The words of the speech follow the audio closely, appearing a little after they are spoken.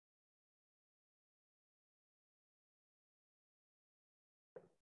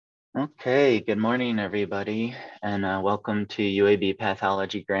Okay, good morning, everybody, and welcome to UAB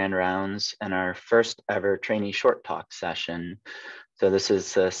Pathology Grand Rounds and our first ever trainee short talk session. So this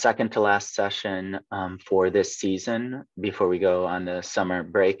is the second to last session for this season before we go on the summer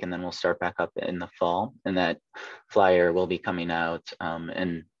break, and then we'll start back up in the fall, and that flyer will be coming out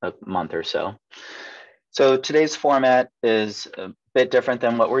in a month or so. So today's format is a bit different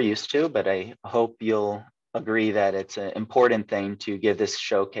than what we're used to, but I hope you'll agree that it's an important thing to give this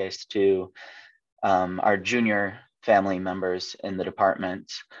showcase to our junior family members in the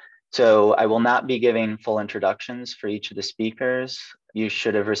department. So I will not be giving full introductions for each of the speakers. You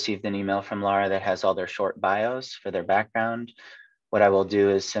should have received an email from Laura that has all their short bios for their background. What I will do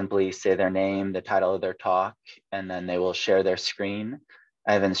is simply say their name, the title of their talk, and then they will share their screen.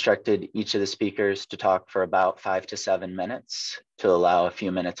 I have instructed each of the speakers to talk for about 5 to 7 minutes to allow a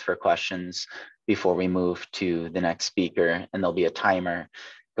few minutes for questions before we move to the next speaker, and there'll be a timer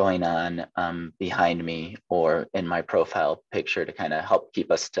going on behind me or in my profile picture to kind of help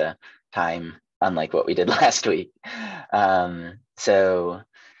keep us to time, unlike what we did last week. So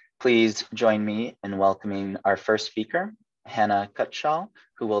please join me in welcoming our first speaker, Hannah Cutshall,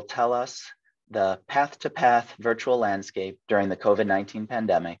 who will tell us the path-to-path virtual landscape during the COVID-19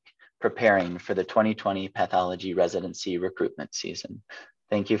 pandemic, preparing for the 2020 pathology residency recruitment season.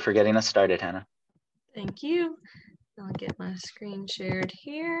 Thank you for getting us started, Hannah. Thank you. I'll get my screen shared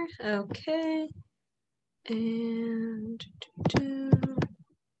here. Okay. And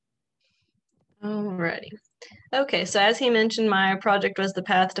alrighty. Okay, so as he mentioned, my project was the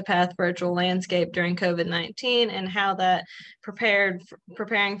path-to-path virtual landscape during COVID-19 and how that preparing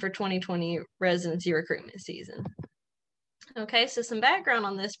for 2020 residency recruitment season. Okay, so some background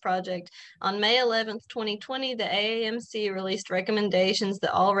on this project. On May 11th, 2020, the AAMC released recommendations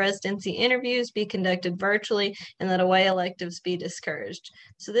that all residency interviews be conducted virtually and that away electives be discouraged.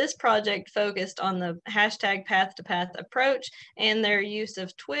 So this project focused on the hashtag path-to-path approach and their use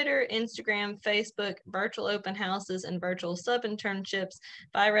of Twitter, Instagram, Facebook, virtual open houses, and virtual sub-internships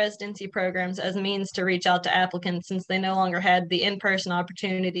by residency programs as means to reach out to applicants since they no longer had the in-person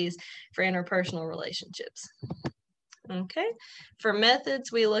opportunities for interpersonal relationships. Okay, for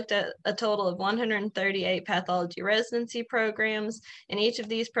methods, we looked at a total of 138 pathology residency programs, and each of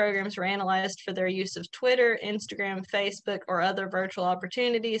these programs were analyzed for their use of Twitter, Instagram, Facebook, or other virtual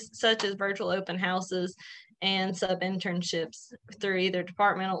opportunities, such as virtual open houses and sub-internships through either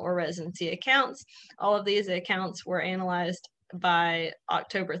departmental or residency accounts. All of these accounts were analyzed by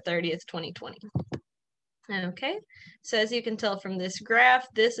October 30th, 2020. Okay, so as you can tell from this graph,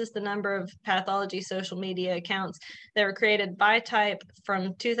 this is the number of pathology social media accounts that were created by type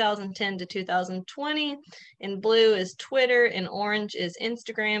from 2010 to 2020. In blue is Twitter, in orange is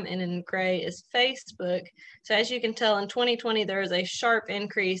Instagram, and in gray is Facebook. So as you can tell, in 2020, there is a sharp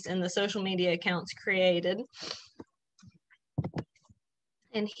increase in the social media accounts created.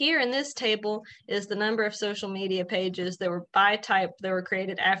 And here in this table is the number of social media pages that were by type that were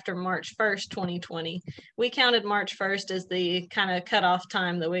created after March 1st, 2020. We counted March 1st as the kind of cutoff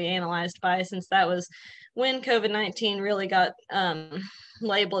time that we analyzed by, since that was when COVID-19 really got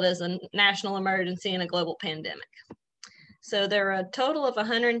labeled as a national emergency and a global pandemic. So there are a total of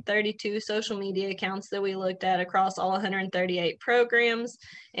 132 social media accounts that we looked at across all 138 programs,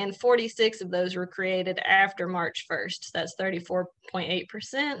 and 46 of those were created after March 1st. That's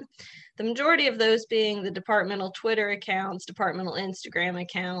 34.8%. The majority of those being the departmental Twitter accounts, departmental Instagram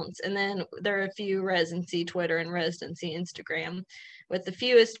accounts, and then there are a few residency Twitter and residency Instagram, with the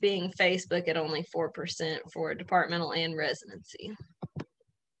fewest being Facebook at only 4% for departmental and residency.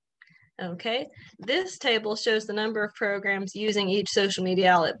 Okay, this table shows the number of programs using each social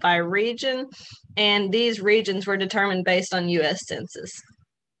media outlet by region, and these regions were determined based on US Census.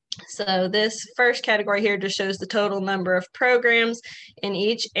 So this first category here just shows the total number of programs in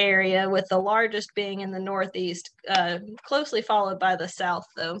each area, with the largest being in the Northeast, closely followed by the South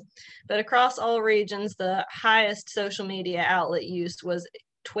though. But across all regions, the highest social media outlet used was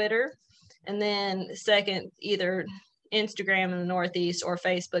Twitter, and then second, either Instagram in the Northeast or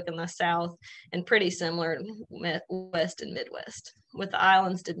Facebook in the South, and pretty similar West and Midwest, with the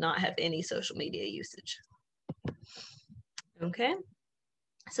islands did not have any social media usage. Okay,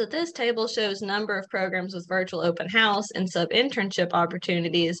 so this table shows number of programs with virtual open house and sub-internship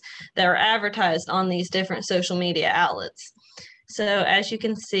opportunities that are advertised on these different social media outlets. So as you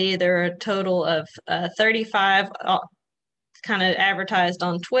can see, there are a total of 35 kind of advertised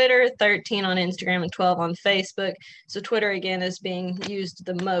on Twitter, 13 on Instagram, and 12 on Facebook. So Twitter, again, is being used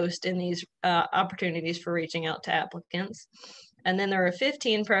the most in these opportunities for reaching out to applicants. And then there were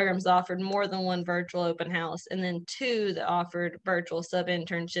 15 programs that offered more than one virtual open house, and then 2 that offered virtual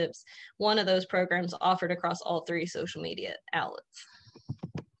sub-internships. One of those programs offered across all 3 social media outlets.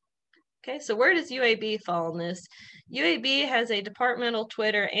 Okay, so where does UAB fall in this? UAB has a departmental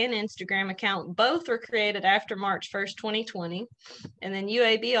Twitter and Instagram account. Both were created after March 1st, 2020. And then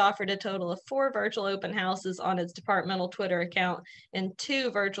UAB offered a total of 4 virtual open houses on its departmental Twitter account and 2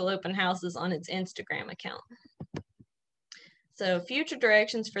 virtual open houses on its Instagram account. So future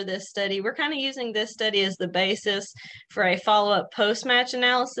directions for this study, we're kind of using this study as the basis for a follow-up post-match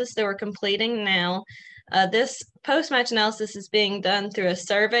analysis that we're completing now. This post-match analysis is being done through a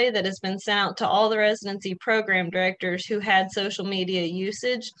survey that has been sent out to all the residency program directors who had social media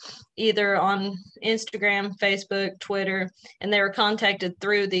usage, either on Instagram, Facebook, Twitter, and they were contacted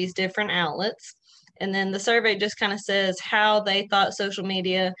through these different outlets. And then the survey just kind of says how they thought social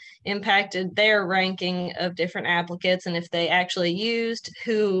media impacted their ranking of different applicants, and if they actually used,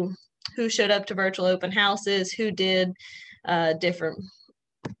 who showed up to virtual open houses, who did different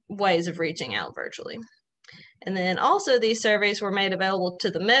ways of reaching out virtually. And then also these surveys were made available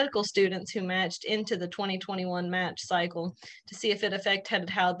to the medical students who matched into the 2021 match cycle to see if it affected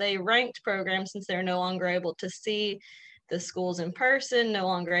how they ranked programs, since they're no longer able to see the schools in person, no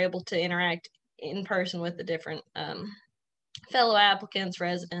longer able to interact in person with the different fellow applicants,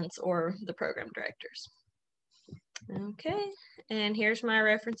 residents, or the program directors. Okay, and here's my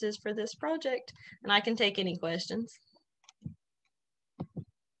references for this project, and I can take any questions.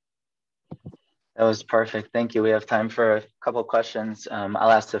 That was perfect. Thank you. We have time for a couple questions. I'll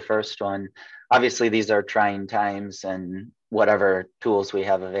ask the first one. Obviously, these are trying times, and whatever tools we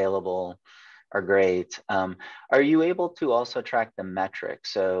have available are great. Are you able to also track the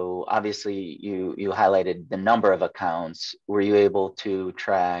metrics? So obviously, you highlighted the number of accounts. Were you able to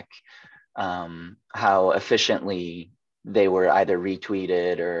track how efficiently they were either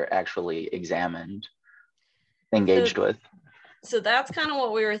retweeted or actually examined, engaged with? So that's kind of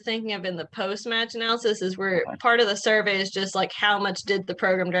what we were thinking of in the post-match analysis, is where part of the survey is just like, how much did the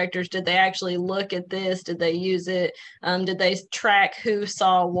program directors, did they actually look at this? Did they use it? Did they track who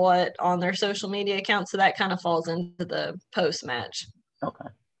saw what on their social media accounts? So that kind of falls into the post-match. Okay,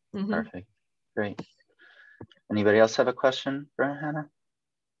 perfect, great. Anybody else have a question for Hannah?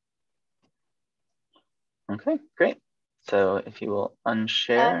 Okay, great. So if you will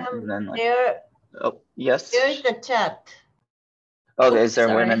unshare and then oh, yes. There's the chat. Oh, is there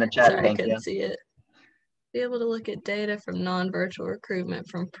one in the chat? Sorry, Thank I couldn't you. see it. Be able to look at data from non-virtual recruitment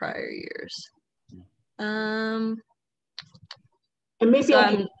from prior years. And maybe so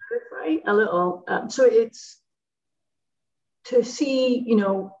I can clarify a little. So it's to see, you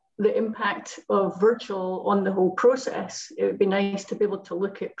know, the impact of virtual on the whole process. It would be nice to be able to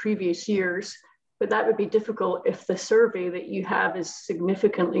look at previous years, but that would be difficult if the survey that you have is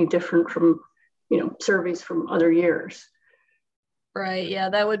significantly different from, you know, surveys from other years. Right, yeah,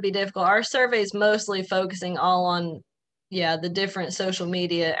 that would be difficult. Our survey is mostly focusing all on, yeah, the different social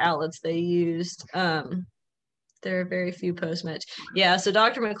media outlets they used. There are very few post-match. Yeah, so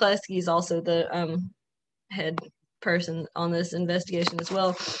Dr. McCleskey is also the head person on this investigation as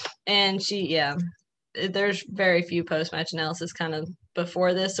well. And she, yeah, there's very few post-match analysis kind of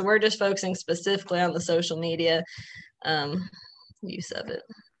before this. So we're just focusing specifically on the social media use of it.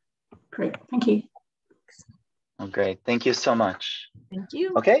 Great, thank you. Oh, great, thank you so much. Thank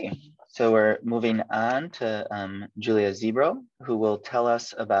you. Okay, so we're moving on to Julia Ziebro, who will tell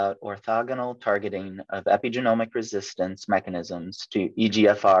us about orthogonal targeting of epigenomic resistance mechanisms to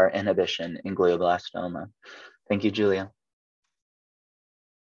EGFR inhibition in glioblastoma. Thank you, Julia.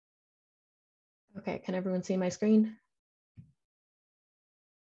 Okay, can everyone see my screen?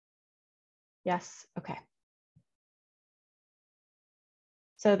 Yes, okay.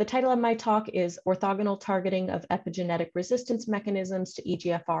 So the title of my talk is Orthogonal Targeting of Epigenetic Resistance Mechanisms to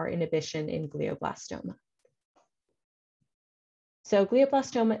EGFR Inhibition in Glioblastoma. So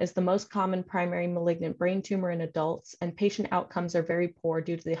glioblastoma is the most common primary malignant brain tumor in adults, and patient outcomes are very poor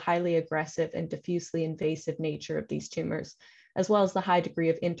due to the highly aggressive and diffusely invasive nature of these tumors, as well as the high degree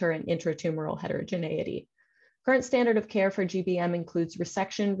of inter and intratumoral heterogeneity. Current standard of care for GBM includes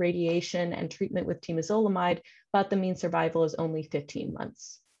resection, radiation, and treatment with temozolomide, but the mean survival is only 15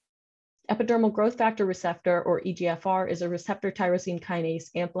 months. Epidermal growth factor receptor, or EGFR, is a receptor tyrosine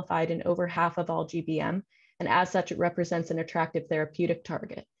kinase amplified in over half of all GBM, and as such, it represents an attractive therapeutic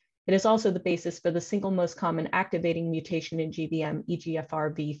target. It is also the basis for the single most common activating mutation in GBM,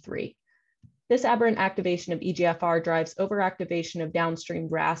 EGFR-V3. This aberrant activation of EGFR drives overactivation of downstream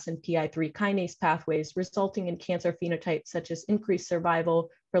RAS and PI3 kinase pathways, resulting in cancer phenotypes such as increased survival,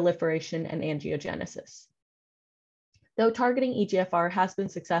 proliferation, and angiogenesis. Though targeting EGFR has been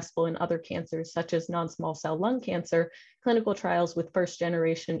successful in other cancers, such as non-small cell lung cancer, clinical trials with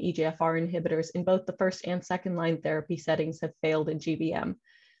first-generation EGFR inhibitors in both the first and second-line therapy settings have failed in GBM.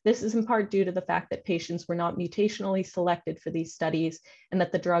 This is in part due to the fact that patients were not mutationally selected for these studies and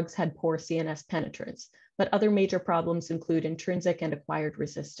that the drugs had poor CNS penetrance, but other major problems include intrinsic and acquired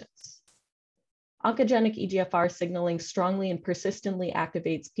resistance. Oncogenic EGFR signaling strongly and persistently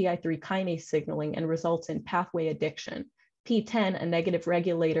activates PI3 kinase signaling and results in pathway addiction. PTEN, a negative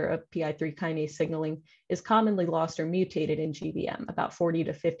regulator of PI3 kinase signaling, is commonly lost or mutated in GBM, about 40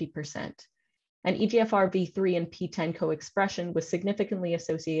 to 50%. And EGFR V3 and PTEN co-expression was significantly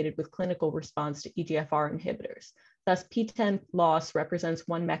associated with clinical response to EGFR inhibitors. Thus, PTEN loss represents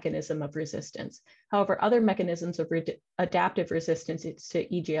one mechanism of resistance. However, other mechanisms of adaptive resistance to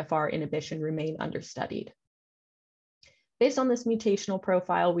EGFR inhibition remain understudied. Based on this mutational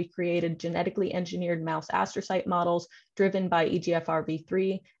profile, we created genetically engineered mouse astrocyte models driven by EGFR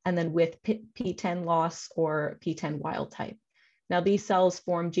V3 and then with PTEN loss or PTEN wild type. Now, these cells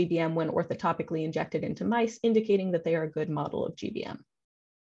form GBM when orthotopically injected into mice, indicating that they are a good model of GBM.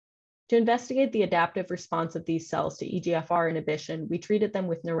 To investigate the adaptive response of these cells to EGFR inhibition, we treated them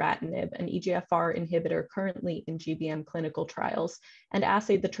with neratinib, an EGFR inhibitor currently in GBM clinical trials, and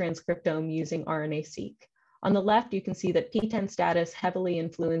assayed the transcriptome using RNA-seq. On the left, you can see that PTEN status heavily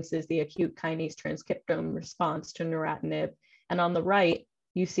influences the acute kinase transcriptome response to neratinib, and on the right,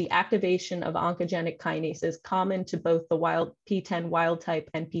 you see activation of oncogenic kinases common to both the PTEN wild type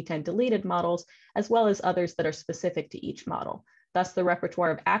and PTEN deleted models, as well as others that are specific to each model. Thus, the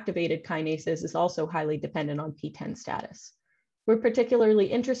repertoire of activated kinases is also highly dependent on PTEN status. We're particularly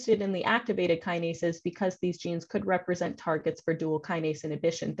interested in the activated kinases because these genes could represent targets for dual kinase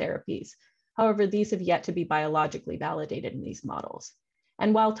inhibition therapies. However, these have yet to be biologically validated in these models.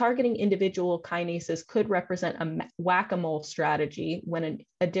 And while targeting individual kinases could represent a whack-a-mole strategy, when an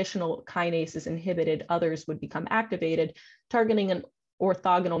additional kinase is inhibited, others would become activated, targeting an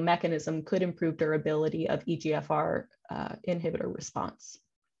orthogonal mechanism could improve durability of EGFR inhibitor response.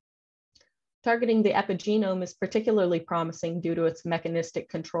 Targeting the epigenome is particularly promising due to its mechanistic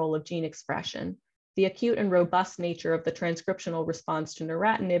control of gene expression. The acute and robust nature of the transcriptional response to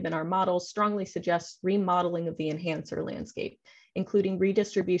neratinib in our models strongly suggests remodeling of the enhancer landscape, including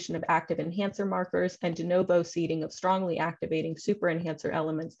redistribution of active enhancer markers and de novo seeding of strongly activating super enhancer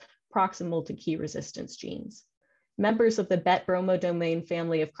elements proximal to key resistance genes. Members of the BET bromodomain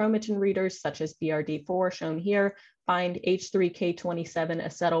family of chromatin readers, such as BRD4 shown here, find H3K27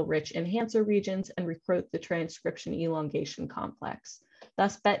 acetyl-rich enhancer regions and recruit the transcription elongation complex.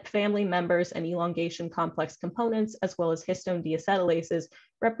 Thus, BET family members and elongation complex components, as well as histone deacetylases,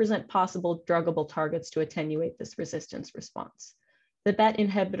 represent possible druggable targets to attenuate this resistance response. The BET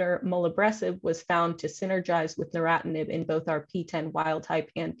inhibitor molibresib was found to synergize with neratinib in both our PTEN wild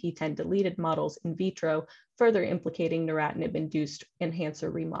type and PTEN deleted models in vitro, further implicating neratinib-induced enhancer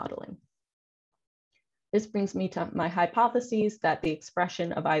remodeling. This brings me to my hypotheses that the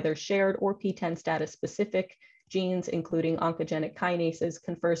expression of either shared or PTEN status specific genes, including oncogenic kinases,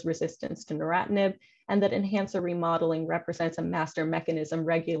 confers resistance to neratinib, and that enhancer remodeling represents a master mechanism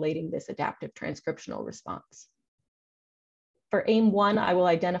regulating this adaptive transcriptional response. For AIM-1, I will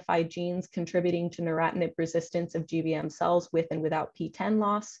identify genes contributing to neratinib resistance of GBM cells with and without PTEN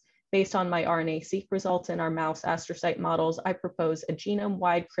loss. Based on my RNA-seq results in our mouse astrocyte models, I propose a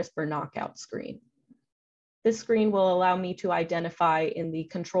genome-wide CRISPR knockout screen. This screen will allow me to identify in the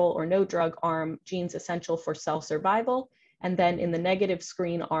control or no drug arm genes essential for cell survival, and then in the negative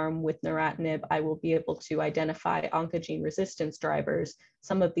screen arm with neratinib, I will be able to identify oncogene resistance drivers.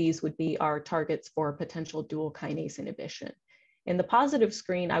 Some of these would be our targets for potential dual kinase inhibition. In the positive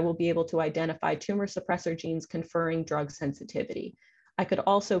screen, I will be able to identify tumor suppressor genes conferring drug sensitivity. I could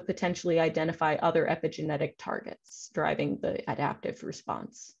also potentially identify other epigenetic targets driving the adaptive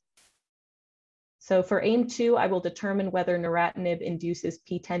response. So for AIM-2, I will determine whether neratinib induces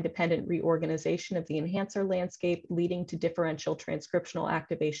PTEN-dependent reorganization of the enhancer landscape, leading to differential transcriptional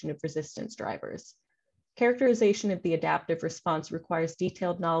activation of resistance drivers. Characterization of the adaptive response requires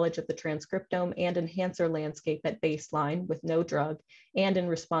detailed knowledge of the transcriptome and enhancer landscape at baseline with no drug and in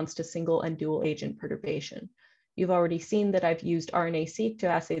response to single and dual agent perturbation. You've already seen that I've used RNA-seq to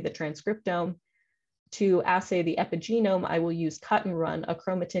assay the transcriptome. To assay the epigenome, I will use cut and run, a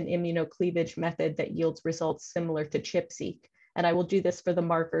chromatin immunocleavage method that yields results similar to ChIP-seq. And I will do this for the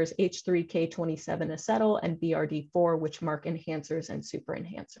markers H3K27 acetyl and BRD4, which mark enhancers and super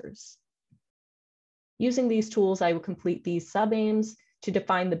enhancers. Using these tools, I will complete these sub-aims to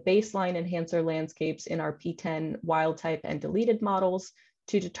define the baseline enhancer landscapes in our PTEN wild type and deleted models,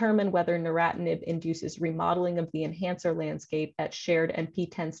 to determine whether neratinib induces remodeling of the enhancer landscape at shared and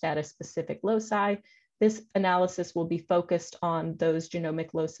PTEN status specific loci. This analysis will be focused on those genomic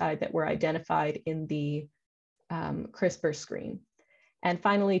loci that were identified in the CRISPR screen. And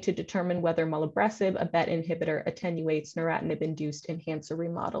finally, to determine whether mulebrasib, a BET inhibitor, attenuates neratinib-induced enhancer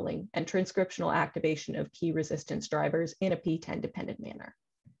remodeling and transcriptional activation of key resistance drivers in a PTEN-dependent manner.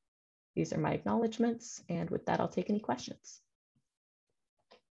 These are my acknowledgements, and with that, I'll take any questions.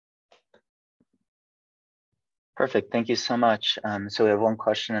 Perfect, thank you so much. So we have one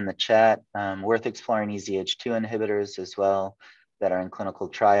question in the chat. Worth exploring EZH2 inhibitors as well that are in clinical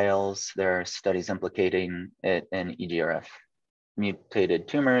trials. There are studies implicating it in EGFR mutated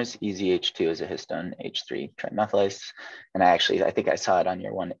tumors. EZH2 is a histone H3 trimethylase. And I think I saw it on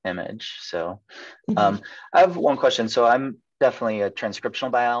your one image. So I have one question. So I'm definitely a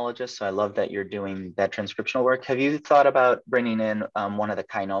transcriptional biologist. So I love that you're doing that transcriptional work. Have you thought about bringing in one of the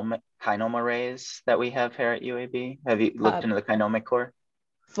kinome arrays that we have here at UAB? Have you looked into the kinomic core?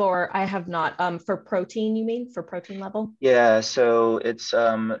 I have not. For protein, you mean? For protein level? Yeah, so it's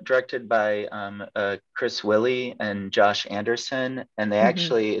directed by Chris Willey and Josh Anderson. And they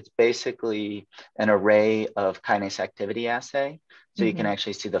actually, it's basically an array of kinase activity assay. So you can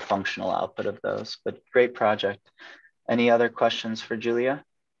actually see the functional output of those, but great project. Any other questions for Julia?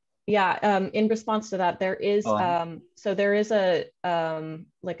 Yeah, in response to that, there is there is a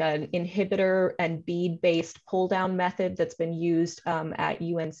like an inhibitor and bead-based pull-down method that's been used at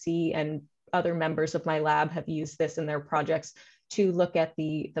UNC, and other members of my lab have used this in their projects to look at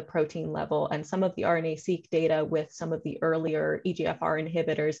the protein level. And some of the RNA-seq data with some of the earlier EGFR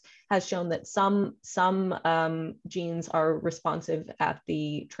inhibitors has shown that some genes are responsive at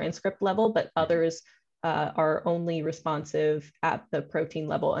the transcript level, but others are only responsive at the protein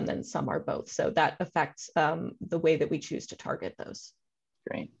level, and then some are both. So that affects the way that we choose to target those.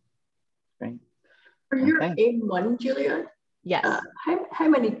 Great. For your aim-1, Julia, yes. How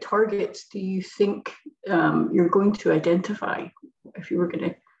many targets do you think you're going to identify, if you were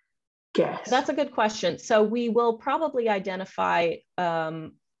going to guess? That's a good question. So we will probably identify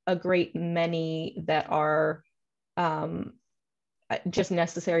a great many that are just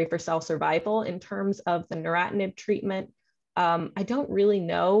necessary for cell survival. In terms of the neratinib treatment, I don't really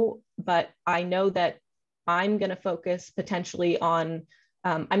know, but I know that I'm going to focus potentially on,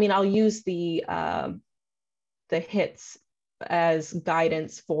 I'll use the hits as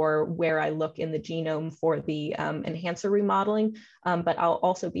guidance for where I look in the genome for the enhancer remodeling, but I'll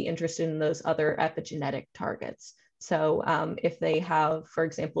also be interested in those other epigenetic targets. So if they have, for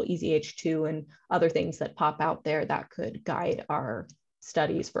example, EZH2 and other things that pop out there, that could guide our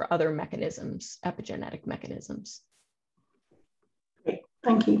studies for other mechanisms, epigenetic mechanisms. Great,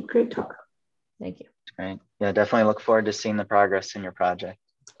 thank you, great talk. Thank you. Great, yeah, definitely look forward to seeing the progress in your project.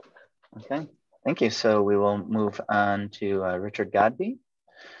 Okay, thank you. So we will move on to Richard Godby.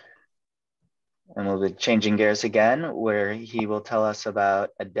 And we'll be changing gears again, where he will tell us about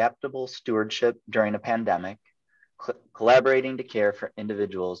adaptable stewardship during a pandemic, collaborating to care for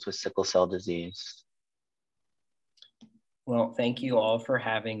individuals with sickle cell disease. Well, thank you all for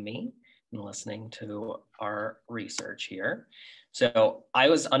having me and listening to our research here. So I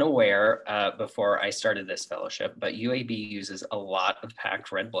was unaware before I started this fellowship, but UAB uses a lot of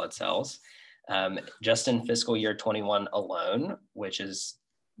packed red blood cells. Just in fiscal year 21 alone, which is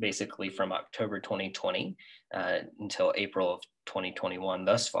basically from October 2020 until April of 2021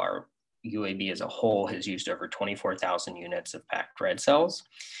 thus far, UAB as a whole has used over 24,000 units of packed red cells.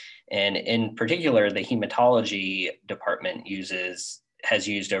 And in particular, the hematology department has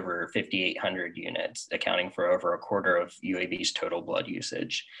used over 5,800 units, accounting for over a quarter of UAB's total blood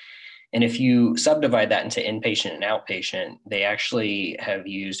usage. And if you subdivide that into inpatient and outpatient, they actually have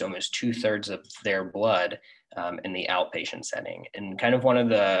used almost 2/3 of their blood in the outpatient setting. And kind of one of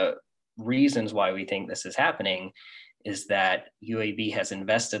the reasons why we think this is happening is that UAB has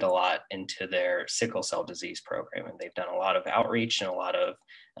invested a lot into their sickle cell disease program, and they've done a lot of outreach and a lot of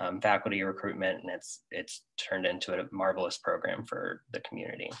faculty recruitment, and it's turned into a marvelous program for the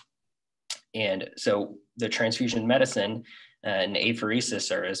community. And so the transfusion medicine and apheresis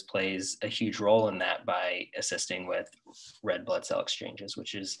service plays a huge role in that by assisting with red blood cell exchanges,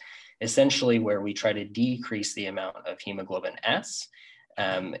 which is essentially where we try to decrease the amount of hemoglobin S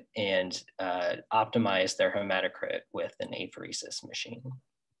and optimize their hematocrit with an apheresis machine.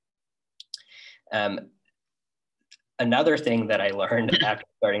 Another thing that I learned after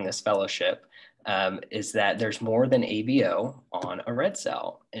starting this fellowship is that there's more than ABO on a red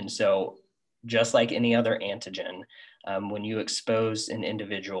cell. And so just like any other antigen, when you expose an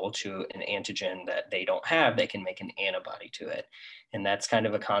individual to an antigen that they don't have, they can make an antibody to it. And that's kind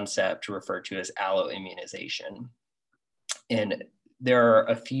of a concept referred to as alloimmunization. And there are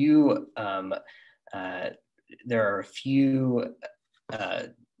a few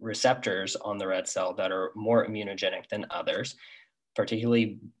receptors on the red cell that are more immunogenic than others,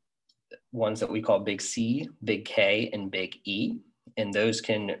 particularly ones that we call big C, big K, and big E. And those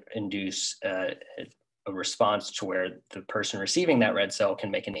can induce a response to where the person receiving that red cell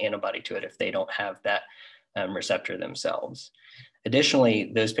can make an antibody to it if they don't have that receptor themselves.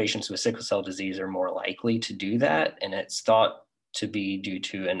 Additionally, those patients with sickle cell disease are more likely to do that, and it's thought to be due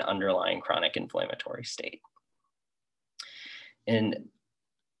to an underlying chronic inflammatory state. And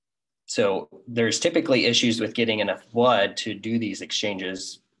so there's typically issues with getting enough blood to do these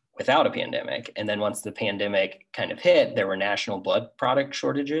exchanges without a pandemic. And then once the pandemic kind of hit, there were national blood product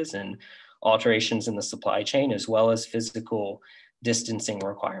shortages and alterations in the supply chain, as well as physical distancing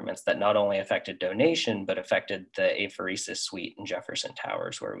requirements that not only affected donation, but affected the apheresis suite in Jefferson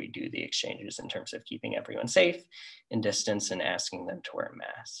Towers, where we do the exchanges in terms of keeping everyone safe and distance and asking them to wear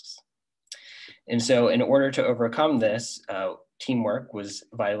masks. And so in order to overcome this, teamwork was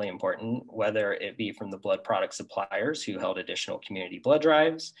vitally important, whether it be from the blood product suppliers who held additional community blood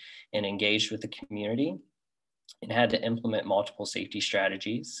drives and engaged with the community and had to implement multiple safety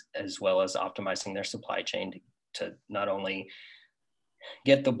strategies, as well as optimizing their supply chain to not only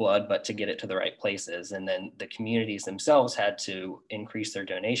get the blood, but to get it to the right places. And then the communities themselves had to increase their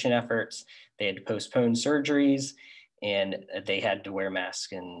donation efforts. They had to postpone surgeries, and they had to wear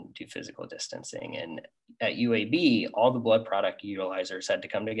masks and do physical distancing. And at UAB, all the blood product utilizers had to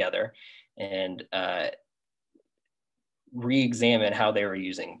come together and re-examine how they were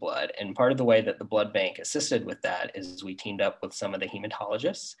using blood. And part of the way that the blood bank assisted with that is we teamed up with some of the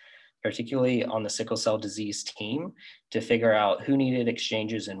hematologists, particularly on the sickle cell disease team, to figure out who needed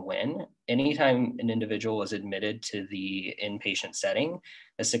exchanges and when. Anytime an individual was admitted to the inpatient setting,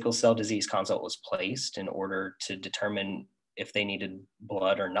 a sickle cell disease consult was placed in order to determine if they needed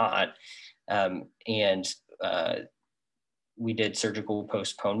blood or not. We did surgical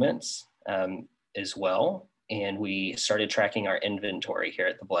postponements as well. And we started tracking our inventory here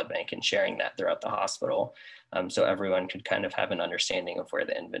at the blood bank and sharing that throughout the hospital, so everyone could kind of have an understanding of where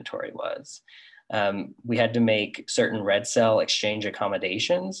the inventory was. We had to make certain red cell exchange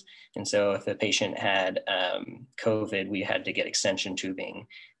accommodations. And so if a patient had COVID, we had to get extension tubing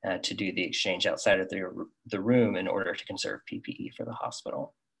to do the exchange outside of the room in order to conserve PPE for the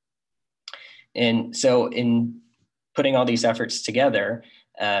hospital. And so in putting all these efforts together,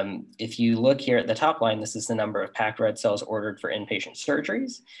 if you look here at the top line, this is the number of packed red cells ordered for inpatient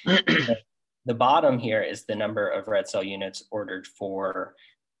surgeries. The bottom here is the number of red cell units ordered for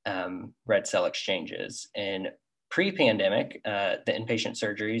red cell exchanges. And pre-pandemic, the inpatient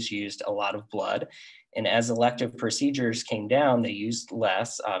surgeries used a lot of blood. And as elective procedures came down, they used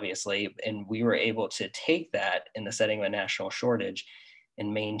less, obviously, and we were able to take that in the setting of a national shortage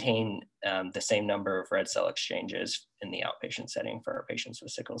and maintain the same number of red cell exchanges in the outpatient setting for our patients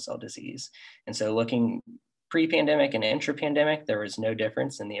with sickle cell disease. And so looking pre-pandemic and intra-pandemic, there was no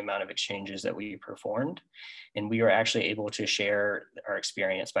difference in the amount of exchanges that we performed. And we were actually able to share our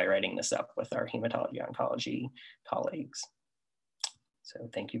experience by writing this up with our hematology oncology colleagues. So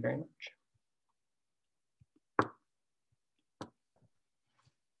thank you very much.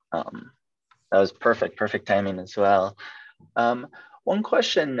 That was perfect timing as well. One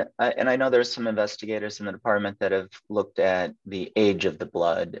question, and I know there's some investigators in the department that have looked at the age of the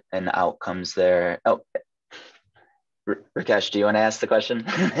blood and outcomes there. Oh, Rakesh, do you want to ask the question?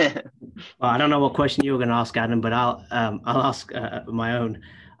 Well, I don't know what question you were going to ask, Adam, but I'll ask my own.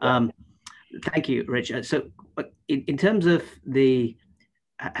 Thank you, Rich. So in terms of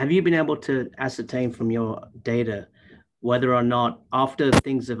have you been able to ascertain from your data whether or not after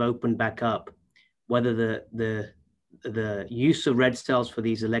things have opened back up, whether the use of red cells for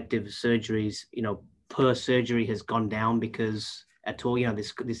these elective surgeries, per surgery has gone down because at all,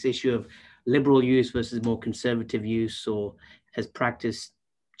 this issue of liberal use versus more conservative use, or has practice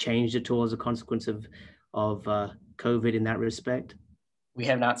changed at all as a consequence of COVID in that respect? We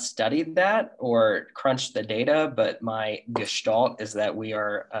have not studied that or crunched the data, but my gestalt is that we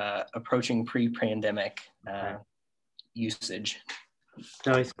are approaching pre-pandemic usage.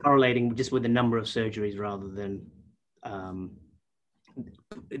 So it's correlating just with the number of surgeries rather than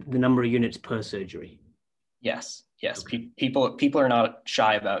the number of units per surgery. Yes. Okay. People are not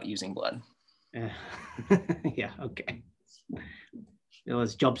shy about using blood. Yeah. Okay. There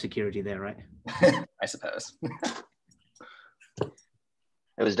was job security there, right? I suppose.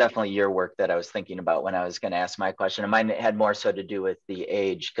 it was definitely your work that I was thinking about when I was going to ask my question. And mine had more so to do with the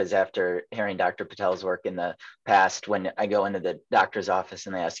age, because after hearing Dr. Patel's work in the past, when I go into the doctor's office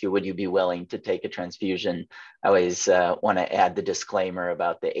and they ask you, would you be willing to take a transfusion? I always want to add the disclaimer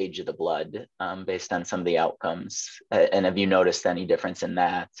about the age of the blood based on some of the outcomes. And have you noticed any difference in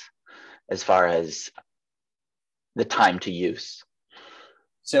that as far as the time to use?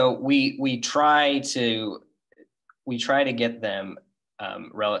 So we try to get them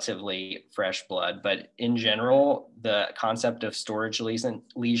relatively fresh blood, but in general, the concept of storage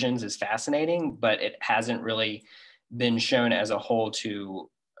lesions is fascinating, but it hasn't really been shown as a whole to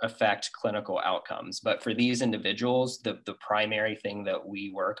affect clinical outcomes. But for these individuals, the primary thing that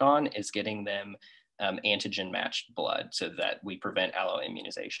we work on is getting them antigen matched blood so that we prevent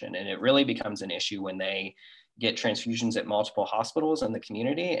alloimmunization. And it really becomes an issue when they get transfusions at multiple hospitals in the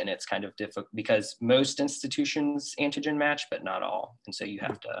community, and it's kind of difficult because most institutions antigen match, but not all, and so you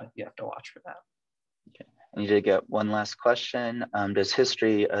have to watch for that. Okay. I need to get one last question. Does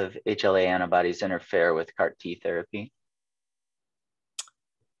history of HLA antibodies interfere with CAR T therapy?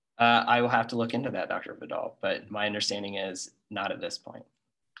 I will have to look into that, Dr. Vidal, but my understanding is not at this point.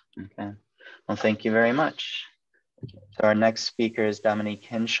 Okay. Well, thank you very much. So our next speaker is Dominique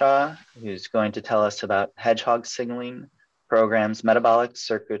Hinshaw, who's going to tell us about Hedgehog signaling programs, metabolic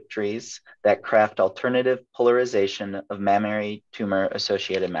circuitries that craft alternative polarization of mammary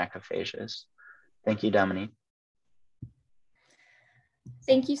tumor-associated macrophages. Thank you, Dominique.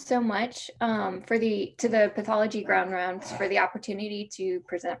 Thank you so much to the Pathology Ground Rounds for the opportunity to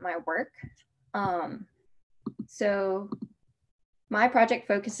present my work. So my project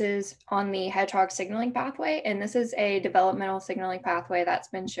focuses on the Hedgehog signaling pathway, and this is a developmental signaling pathway that's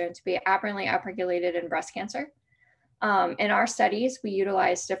been shown to be aberrantly upregulated in breast cancer. In our studies, we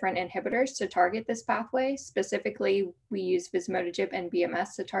utilize different inhibitors to target this pathway. Specifically, we use vismodegib and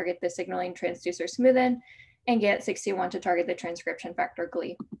BMS to target the signaling transducer smoothen, and GANT61 to target the transcription factor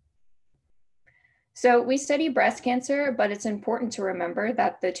GLI. So we study breast cancer, but it's important to remember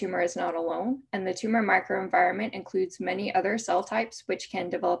that the tumor is not alone, and the tumor microenvironment includes many other cell types which can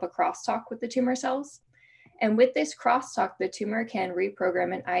develop a crosstalk with the tumor cells. And with this crosstalk, the tumor can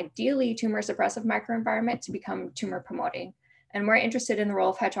reprogram an ideally tumor suppressive microenvironment to become tumor promoting. And we're interested in the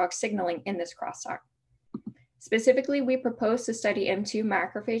role of Hedgehog signaling in this crosstalk. Specifically, we propose to study M2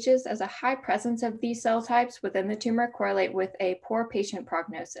 macrophages as a high presence of these cell types within the tumor correlate with a poor patient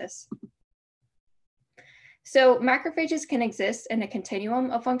prognosis. So macrophages can exist in a continuum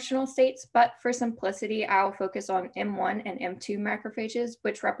of functional states, but for simplicity, I'll focus on M1 and M2 macrophages,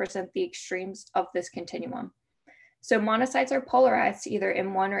 which represent the extremes of this continuum. So monocytes are polarized to either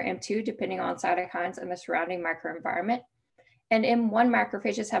M1 or M2, depending on cytokines and the surrounding microenvironment. And M1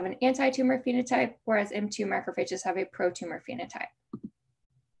 macrophages have an anti-tumor phenotype, whereas M2 macrophages have a pro-tumor phenotype.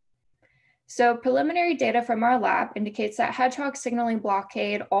 So preliminary data from our lab indicates that Hedgehog signaling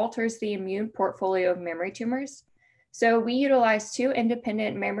blockade alters the immune portfolio of mammary tumors. So we utilized 2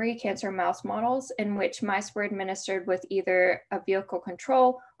 independent mammary cancer mouse models in which mice were administered with either a vehicle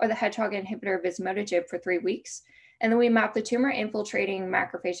control or the Hedgehog inhibitor vismodegib for 3 weeks. And then we mapped the tumor infiltrating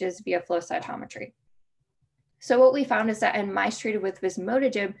macrophages via flow cytometry. So what we found is that in mice treated with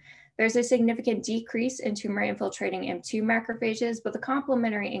vismodegib, there's a significant decrease in tumor infiltrating M2 macrophages, but a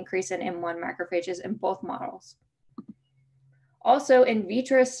complementary increase in M1 macrophages in both models. Also, in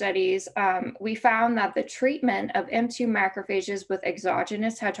vitro studies, we found that the treatment of M2 macrophages with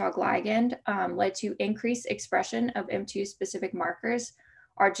exogenous Hedgehog ligand led to increased expression of M2 specific markers,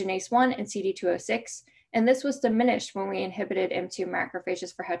 arginase 1 and CD206, and this was diminished when we inhibited M2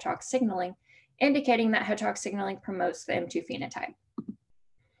 macrophages for Hedgehog signaling, indicating that Hedgehog signaling promotes the M2 phenotype.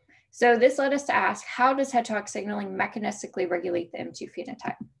 So this led us to ask, how does Hedgehog signaling mechanistically regulate the M2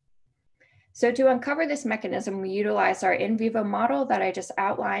 phenotype? So to uncover this mechanism, we utilized our in vivo model that I just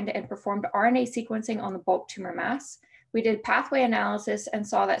outlined and performed RNA sequencing on the bulk tumor mass. We did pathway analysis and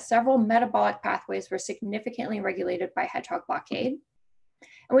saw that several metabolic pathways were significantly regulated by Hedgehog blockade.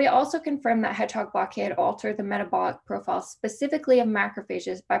 And we also confirmed that Hedgehog blockade altered the metabolic profile specifically of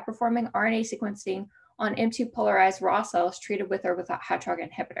macrophages by performing RNA sequencing on M2 polarized raw cells treated with or without Hedgehog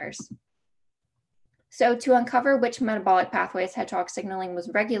inhibitors. So to uncover which metabolic pathways Hedgehog signaling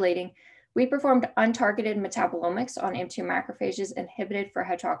was regulating, we performed untargeted metabolomics on M2 macrophages inhibited for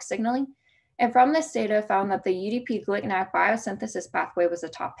Hedgehog signaling. And from this data found that the UDP GLICNAC biosynthesis pathway was a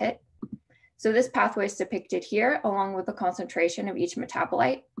top hit. So this pathway is depicted here along with the concentration of each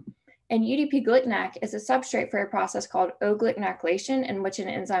metabolite. And UDP GLICNAC is a substrate for a process called O-glycnacylation, in which an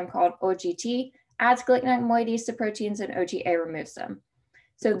enzyme called OGT adds GLICNAC moieties to proteins and OGA removes them.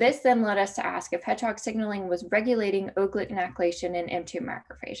 So this then led us to ask if Hedgehog signaling was regulating oglycination in M2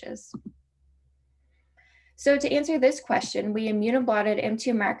 macrophages. So to answer this question, we immunoblotted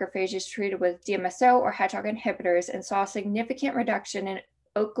M2 macrophages treated with DMSO or Hedgehog inhibitors and saw a significant reduction in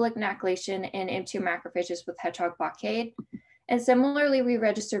oglycination in M2 macrophages with Hedgehog blockade. And similarly, we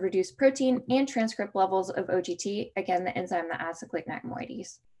registered reduced protein and transcript levels of OGT, again, the enzyme that adds the glycinate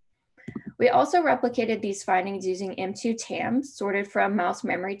moieties. We also replicated these findings using M2 TAMs sorted from mouse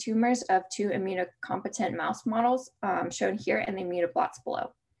mammary tumors of 2 immunocompetent mouse models shown here in the immunoblots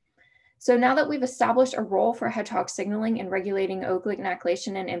below. So now that we've established a role for Hedgehog signaling in regulating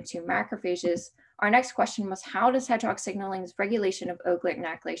oglycination in M2 macrophages, our next question was, how does Hedgehog signaling's regulation of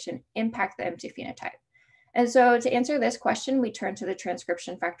oglycination impact the M2 phenotype? And so to answer this question, we turn to the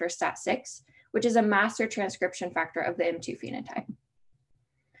transcription factor STAT6, which is a master transcription factor of the M2 phenotype.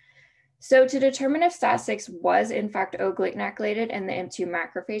 So to determine if STAT6 was in fact oglycinate in the M2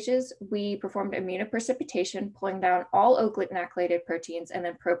 macrophages, we performed immunoprecipitation, pulling down all oglycinate proteins and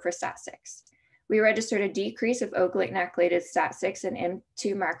then probed for STAT6. We registered a decrease of oglycinate STAT6 in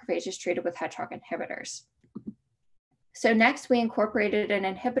M2 macrophages treated with Hedgehog inhibitors. So next, we incorporated an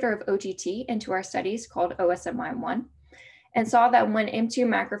inhibitor of OGT into our studies called OSMI1 and saw that when M2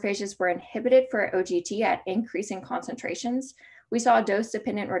 macrophages were inhibited for OGT at increasing concentrations, we saw a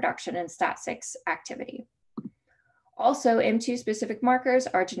dose-dependent reduction in STAT6 activity. Also, M2 specific markers,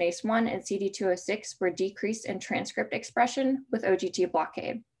 arginase 1 and CD206, were decreased in transcript expression with OGT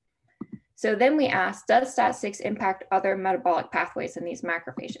blockade. So then we asked, does STAT6 impact other metabolic pathways in these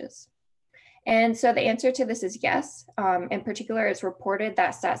macrophages? And so the answer to this is yes. In particular, it's reported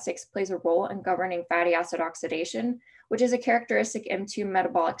that STAT6 plays a role in governing fatty acid oxidation, which is a characteristic M2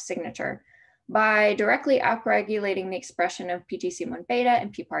 metabolic signature, by directly upregulating the expression of PTC1 beta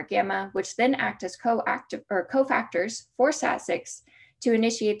and PPAR gamma, which then act as cofactors for STAT6 to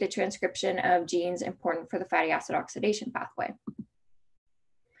initiate the transcription of genes important for the fatty acid oxidation pathway.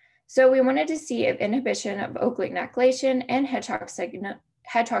 So we wanted to see if inhibition of oglycination and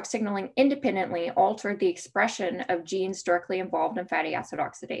Hedgehog signaling independently altered the expression of genes directly involved in fatty acid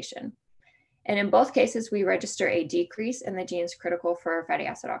oxidation. And in both cases, we register a decrease in the genes critical for fatty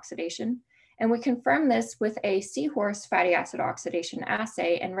acid oxidation. And we confirmed this with a seahorse fatty acid oxidation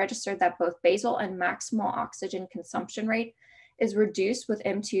assay and registered that both basal and maximal oxygen consumption rate is reduced with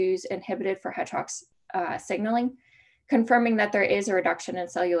M2s inhibited for Hedgehog signaling, confirming that there is a reduction in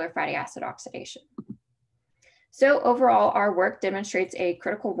cellular fatty acid oxidation. So overall, our work demonstrates a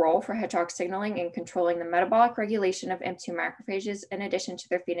critical role for Hedgehog signaling in controlling the metabolic regulation of M2 macrophages in addition to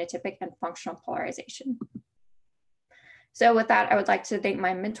their phenotypic and functional polarization. So with that, I would like to thank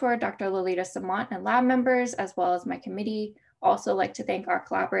my mentor, Dr. Lolita Samant, and lab members, as well as my committee. Also like to thank our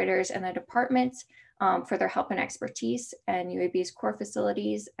collaborators and the department for their help and expertise and UAB's core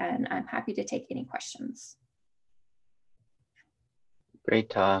facilities, and I'm happy to take any questions. Great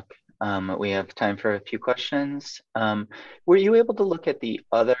talk. We have time for a few questions. Were you able to look at the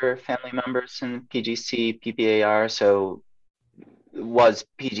other family members in PGC, PPAR? So was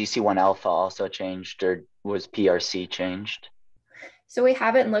PGC1 alpha also changed, or was PRC changed? So we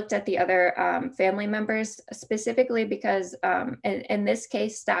haven't looked at the other family members specifically because in this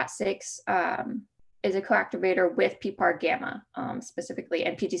case, STAT6 is a coactivator with PPAR gamma specifically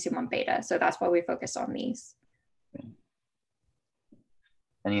and PTC1 beta. So that's why we focus on these. Okay.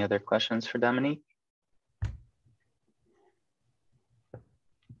 Any other questions for Dominique?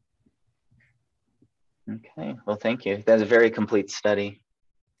 Okay, well, thank you. That's a very complete study.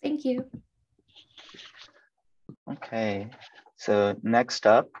 Thank you. Okay, so next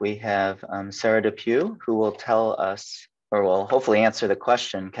up we have Sarah DePew, who will tell us, or will hopefully answer the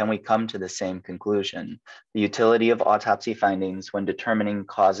question, can we come to the same conclusion? The utility of autopsy findings when determining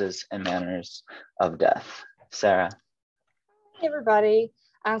causes and manners of death. Sarah. Hey, everybody.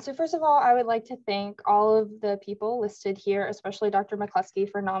 So first of all, I would like to thank all of the people listed here, especially Dr. McCluskey,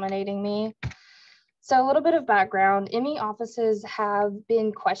 for nominating me. So a little bit of background, ME offices have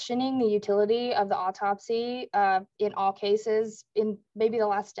been questioning the utility of the autopsy in all cases in maybe the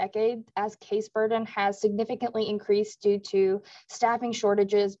last decade, as case burden has significantly increased due to staffing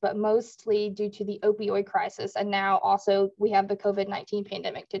shortages, but mostly due to the opioid crisis. And now also we have the COVID-19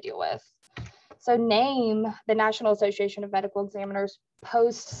 pandemic to deal with. So NAME, the National Association of Medical Examiners,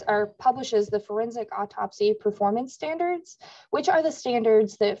 publishes the forensic autopsy performance standards, which are the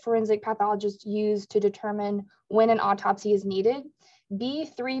standards that forensic pathologists use to determine when an autopsy is needed.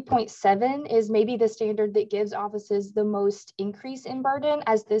 B3.7 is maybe the standard that gives offices the most increase in burden,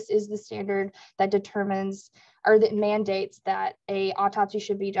 as this is the standard that determines or that mandates that an autopsy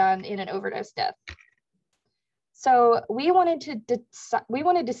should be done in an overdose death. So we wanted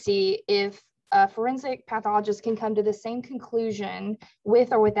to see if forensic pathologists can come to the same conclusion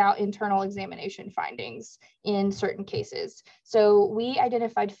with or without internal examination findings in certain cases. So we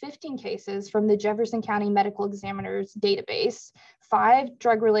identified 15 cases from the Jefferson County Medical Examiner's database, 5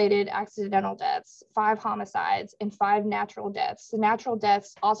 drug-related accidental deaths, 5 homicides, and 5 natural deaths. The natural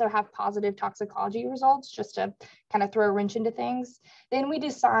deaths also have positive toxicology results, just to kind of throw a wrench into things. Then we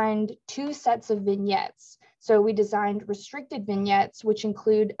designed 2 sets of vignettes. So we designed restricted vignettes, which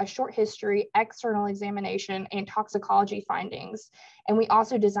include a short history, external examination, and toxicology findings. And we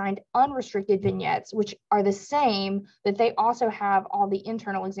also designed unrestricted vignettes, which are the same, but they also have all the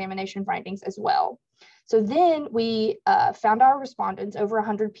internal examination findings as well. So then we found our respondents, over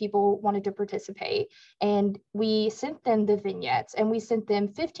 100 people wanted to participate, and we sent them the vignettes, and we sent them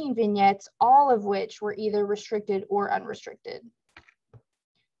 15 vignettes, all of which were either restricted or unrestricted.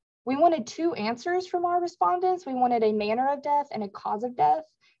 We wanted 2 answers from our respondents. We wanted a manner of death and a cause of death.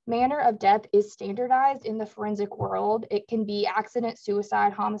 Manner of death is standardized in the forensic world. It can be accident,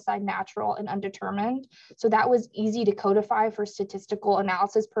 suicide, homicide, natural, and undetermined. So that was easy to codify for statistical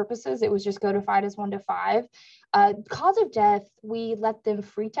analysis purposes. It was just codified as 1 to 5. Cause of death, we let them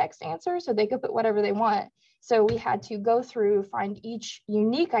free text answer, so they could put whatever they want. So we had to go through, find each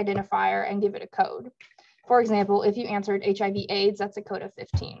unique identifier and give it a code. For example, if you answered HIV/AIDS, that's a code of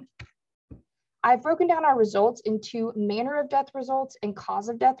 15. I've broken down our results into manner of death results and cause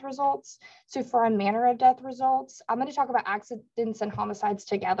of death results. So for our manner of death results, I'm going to talk about accidents and homicides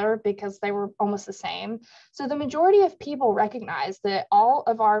together because they were almost the same. So the majority of people recognize that all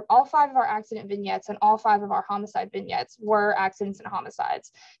 5 of our accident vignettes and all 5 of our homicide vignettes were accidents and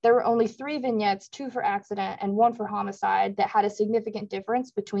homicides. There were only 3 vignettes, 2 for accident and 1 for homicide, that had a significant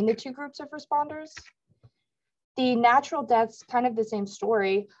difference between the 2 groups of responders. The natural deaths, kind of the same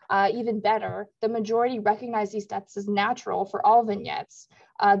story, even better. The majority recognize these deaths as natural for all vignettes.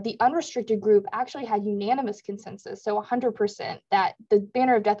 The unrestricted group actually had unanimous consensus, so 100%, that the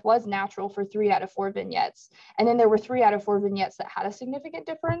manner of death was natural for 3 out of 4 vignettes. And then there were 3 out of 4 vignettes that had a significant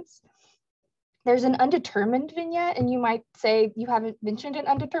difference. There's an undetermined vignette, and you might say you haven't mentioned an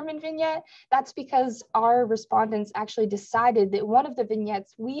undetermined vignette. That's because our respondents actually decided that one of the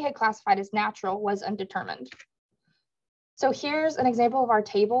vignettes we had classified as natural was undetermined. So here's an example of our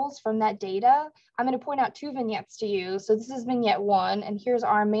tables from that data. I'm going to point out 2 vignettes to you. So this is vignette 1, and here's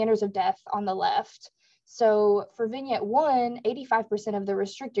our manners of death on the left. So for vignette 1, 85% of the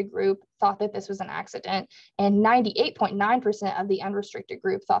restricted group thought that this was an accident, and 98.9% of the unrestricted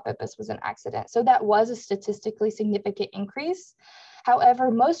group thought that this was an accident. So that was a statistically significant increase. However,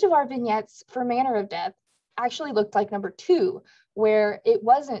 most of our vignettes for manner of death actually looked like number 2, where it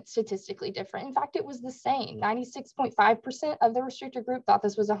wasn't statistically different. In fact, it was the same. 96.5% of the restricted group thought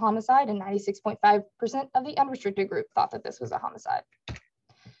this was a homicide, and 96.5% of the unrestricted group thought that this was a homicide.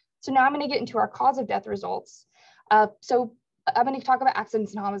 So now I'm going to get into our cause of death results. So I'm going to talk about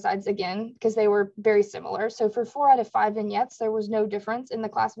accidents and homicides again, because they were very similar. So for 4 out of 5 vignettes, there was no difference in the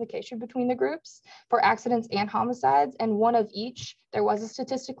classification between the groups. For accidents and homicides, and 1 of each, there was a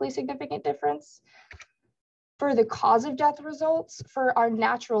statistically significant difference. For the cause of death results, for our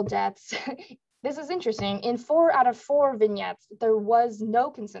natural deaths, this is interesting. In 4 out of 4 vignettes, there was no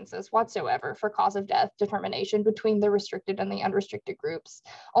consensus whatsoever for cause of death determination between the restricted and the unrestricted groups.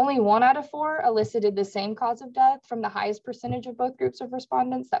 Only 1 out of 4 elicited the same cause of death from the highest percentage of both groups of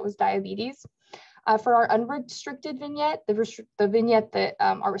respondents, that was diabetes. For our unrestricted vignette, the vignette that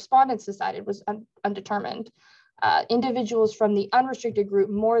our respondents decided was undetermined. Individuals from the unrestricted group,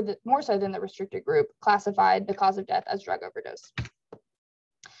 more so than the restricted group, classified the cause of death as drug overdose.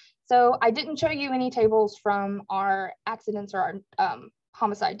 So I didn't show you any tables from our accidents or our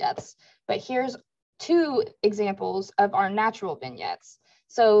homicide deaths, but here's 2 examples of our natural vignettes.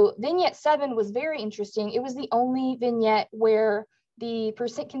 So vignette 7 was very interesting. It was the only vignette where the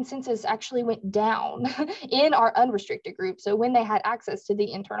percent consensus actually went down in our unrestricted group. So when they had access to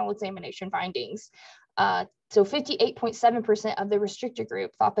the internal examination findings. So 58.7% of the restricted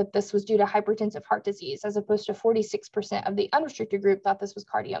group thought that this was due to hypertensive heart disease, as opposed to 46% of the unrestricted group thought this was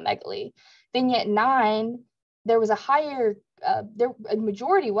cardiomegaly. Vignette 9, there was a higher, a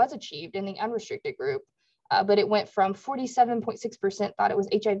majority was achieved in the unrestricted group, but it went from 47.6% thought it was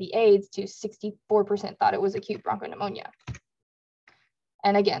HIV/AIDS to 64% thought it was acute bronchopneumonia.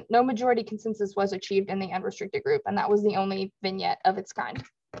 And again, no majority consensus was achieved in the unrestricted group, and that was the only vignette of its kind.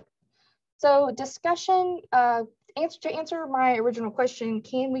 So discussion, to answer my original question,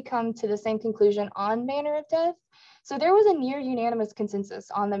 can we come to the same conclusion on manner of death? So there was a near unanimous consensus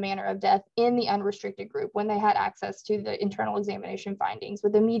on the manner of death in the unrestricted group when they had access to the internal examination findings,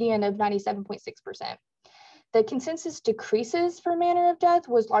 with a median of 97.6%. the consensus decreases for manner of death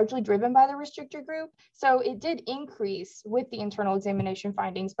was largely driven by the restricted group. So it did increase with the internal examination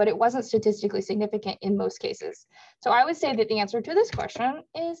findings, but it wasn't statistically significant in most cases. So I would say that the answer to this question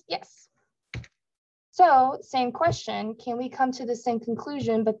is yes. So same question, can we come to the same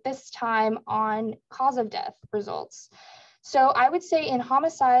conclusion, but this time on cause of death results? So I would say in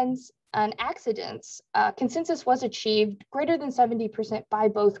homicides and accidents, consensus was achieved greater than 70% by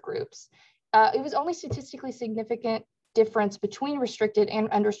both groups. It was only statistically significant difference between restricted and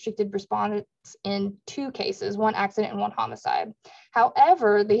unrestricted respondents in 2 cases, 1 accident and 1 homicide.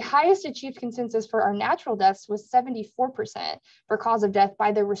 However, the highest achieved consensus for our natural deaths was 74% for cause of death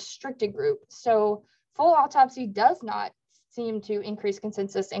by the restricted group. So full autopsy does not seem to increase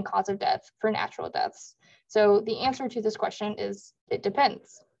consensus in cause of death for natural deaths. So the answer to this question is it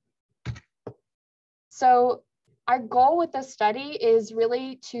depends. So our goal with this study is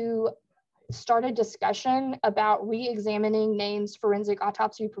really to start a discussion about re-examining NAME's forensic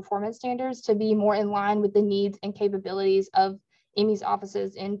autopsy performance standards to be more in line with the needs and capabilities of Amy's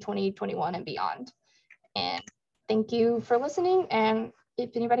offices in 2021 and beyond. And thank you for listening. And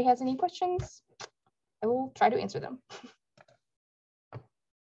if anybody has any questions, I will try to answer them.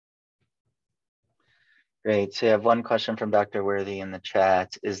 Great. So you have one question from Dr. Worthy in the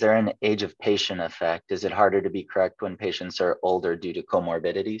chat. Is there an age of patient effect? Is it harder to be correct when patients are older due to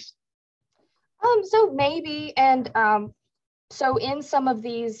comorbidities? So maybe, and so in some of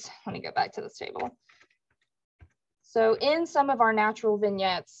these, let me go back to this table. So in some of our natural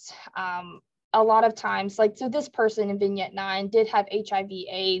vignettes, a lot of times, like, so this person in vignette 9 did have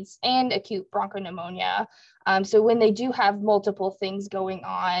HIV/AIDS and acute bronchopneumonia. So when they do have multiple things going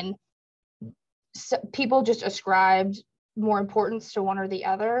on, so people just ascribed more importance to one or the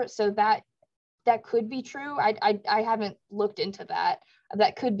other. So that could be true. I haven't looked into that.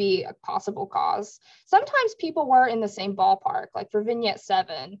 That could be a possible cause. Sometimes people were in the same ballpark, like for vignette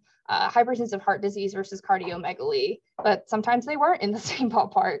 7, hypertensive heart disease versus cardiomegaly, but sometimes they weren't in the same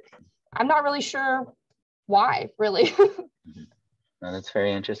ballpark. I'm not really sure why, really. No, that's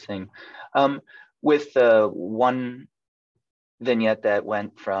very interesting. With the one vignette that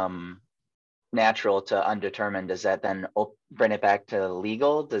went from natural to undetermined, does that then bring it back to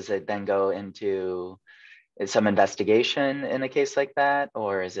legal? Does it then go into some investigation in a case like that,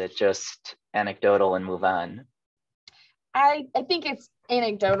 or is it just anecdotal and move on? I think it's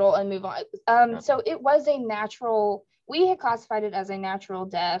anecdotal and move on. So it was a natural, we had classified it as a natural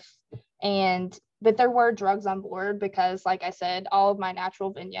death, but there were drugs on board because, like I said, all of my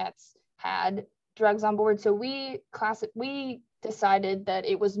natural vignettes had drugs on board. So we decided that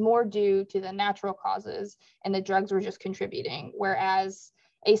it was more due to the natural causes and the drugs were just contributing, whereas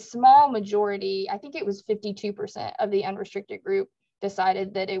a small majority, I think it was 52% of the unrestricted group,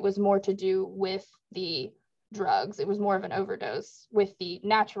 decided that it was more to do with the drugs. It was more of an overdose with the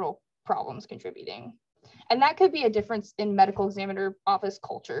natural problems contributing. And that could be a difference in medical examiner office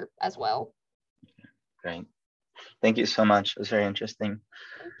culture as well. Great. Thank you so much. It was very interesting.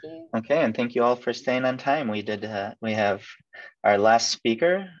 Thank you. Okay, and thank you all for staying on time. We have our last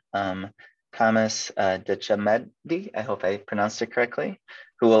speaker, Thomas Dichamedi, I hope I pronounced it correctly,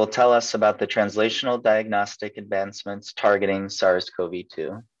 who will tell us about the translational diagnostic advancements targeting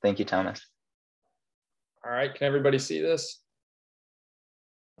SARS-CoV-2. Thank you, Thomas. All right, can everybody see this?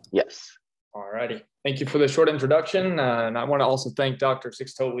 Yes. All righty. Thank you for the short introduction. And I want to also thank Dr.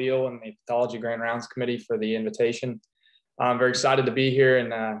 Sixto-Leal and the Pathology Grand Rounds Committee for the invitation. I'm very excited to be here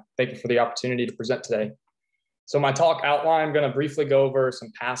and thank you for the opportunity to present today. So my talk outline, I'm going to briefly go over some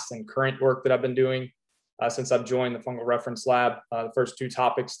past and current work that I've been doing since I've joined the Fungal Reference Lab. The first 2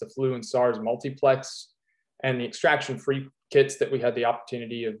 topics, the flu and SARS multiplex and the extraction-free kits that we had the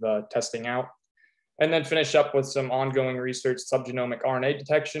opportunity of testing out. And then finish up with some ongoing research, subgenomic RNA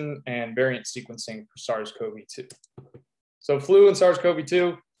detection and variant sequencing for SARS-CoV-2. So flu and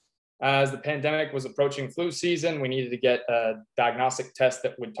SARS-CoV-2, as the pandemic was approaching flu season, we needed to get a diagnostic test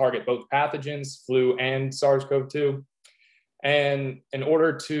that would target both pathogens, flu and SARS-CoV-2. And in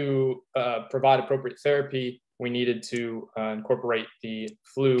order to provide appropriate therapy, we needed to incorporate the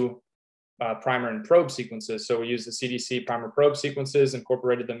flu primer and probe sequences. So we used the CDC primer probe sequences,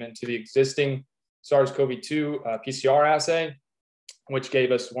 incorporated them into the existing SARS-CoV-2 PCR assay, which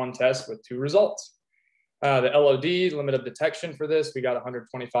gave us 1 test with 2 results. The LOD, limit of detection for this, we got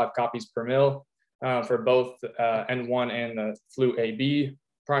 125 copies per mil for both N1 and the flu AB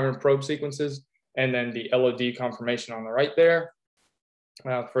primer and probe sequences. And then the LOD confirmation on the right there.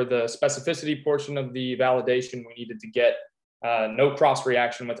 For the specificity portion of the validation, we needed to get no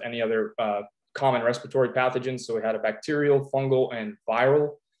cross-reaction with any other common respiratory pathogens. So we had a bacterial, fungal, and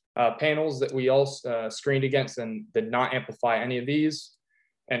viral panels that we all screened against and did not amplify any of these.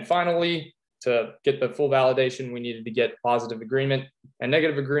 And finally, to get the full validation, we needed to get positive agreement and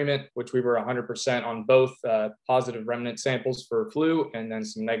negative agreement, which we were 100% on both positive remnant samples for flu and then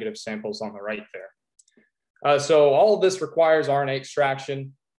some negative samples on the right there. So all of this requires RNA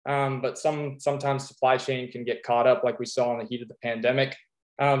extraction, but sometimes supply chain can get caught up like we saw in the heat of the pandemic.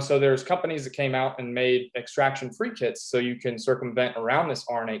 So there's companies that came out and made extraction-free kits so you can circumvent around this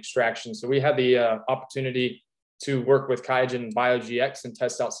RNA extraction. So we had the opportunity to work with QIAGEN and BioGX and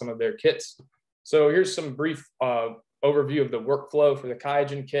test out some of their kits. So here's some brief overview of the workflow for the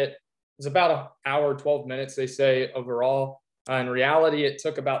QIAGEN kit. It's about an hour, 12 minutes, they say, overall. In reality, it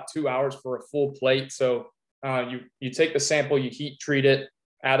took about 2 hours for a full plate. So you take the sample, you heat treat it,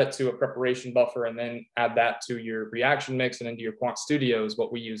 add it to a preparation buffer, and then add that to your reaction mix and into your Quant Studio is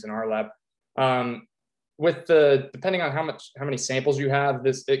what we use in our lab. Depending on how many samples you have,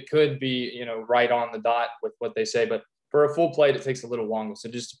 it could be right on the dot with what they say, but for a full plate, it takes a little longer. So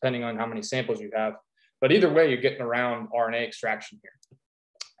just depending on how many samples you have, but either way, you're getting around RNA extraction here.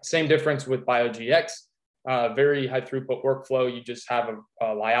 Same difference with BioGX, very high throughput workflow. You just have a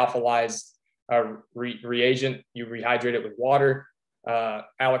lyophilized reagent, you rehydrate it with water,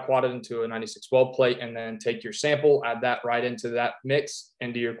 aliquot it into a 96-well plate, and then take your sample, add that right into that mix,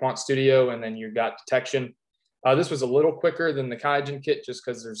 into your Quant Studio, and then you've got detection. This was a little quicker than the QIAGEN kit just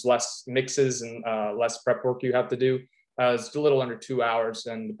because there's less mixes and less prep work you have to do. It's a little under 2 hours,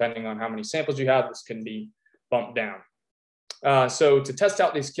 and depending on how many samples you have, this can be bumped down. So to test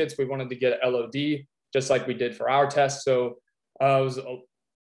out these kits, we wanted to get an LOD, just like we did for our test. So it was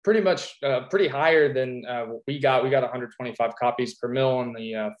pretty higher than what we got. We got 125 copies per mil on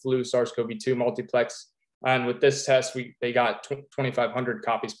the flu SARS-CoV-2 multiplex. And with this test, they got 2,500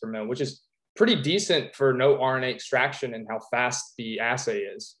 copies per mil, which is pretty decent for no RNA extraction and how fast the assay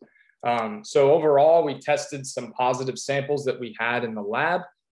is. So overall, we tested some positive samples that we had in the lab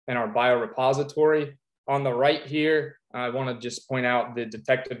and our biorepository. On the right here, I want to just point out the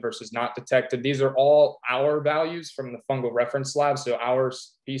detected versus not detected. These are all our values from the fungal reference lab. So our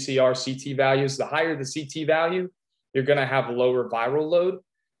PCR CT values, the higher the CT value, you're going to have lower viral load.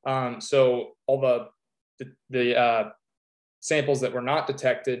 So all the samples that were not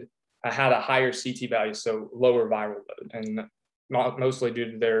detected had a higher CT value, so lower viral load. And mostly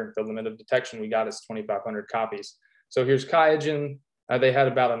due to the limit of detection we got is 2,500 copies. So here's QIAGEN. They had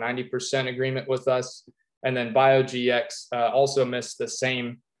about a 90% agreement with us. And then BioGX also missed the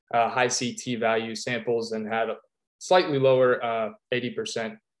same high CT value samples and had a slightly lower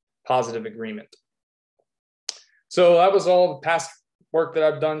 80% positive agreement. So that was all the past work that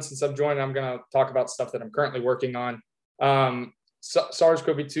I've done since I've joined. I'm going to talk about stuff that I'm currently working on.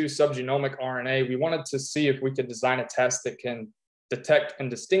 SARS-CoV-2 subgenomic RNA. We wanted to see if we could design a test that can detect and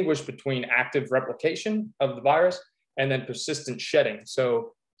distinguish between active replication of the virus and then persistent shedding.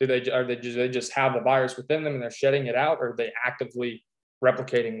 So do they just have the virus within them and they're shedding it out, or are they actively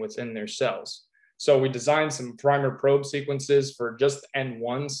replicating within their cells? So we designed some primer probe sequences for just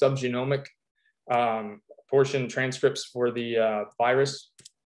N1 subgenomic portion transcripts for the virus.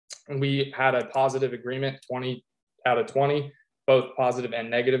 And we had a positive agreement, 20 out of 20, both positive and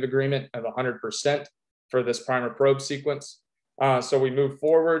negative agreement of 100% for this primer probe sequence. So we moved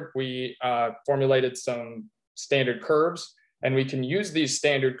forward. We formulated some standard curves, and we can use these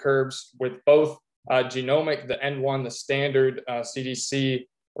standard curves with both genomic, the N1, the standard CDC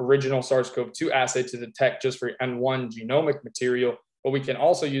original SARS-CoV-2 assay to detect just for N1 genomic material, but we can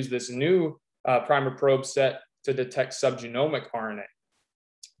also use this new primer probe set to detect subgenomic RNA.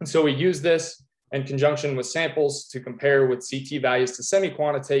 And so we use this in conjunction with samples to compare with CT values to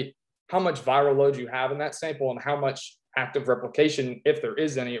semi-quantitate how much viral load you have in that sample and how much active replication, if there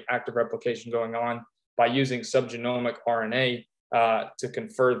is any active replication going on, by using subgenomic RNA to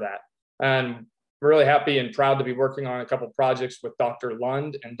confer that. And I'm really happy and proud to be working on a couple of projects with Dr.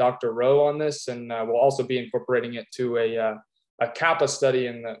 Lund and Dr. Rowe on this, and we'll also be incorporating it to a CAPA study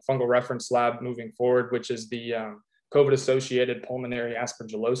in the fungal reference lab moving forward, which is the COVID-associated pulmonary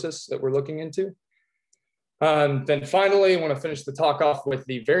aspergillosis that we're looking into. Then finally, I want to finish the talk off with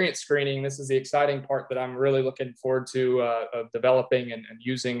the variant screening. This is the exciting part that I'm really looking forward to of developing and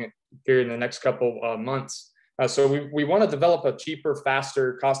using here in the next couple months. So we want to develop a cheaper,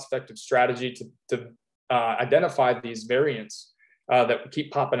 faster, cost-effective strategy to identify these variants that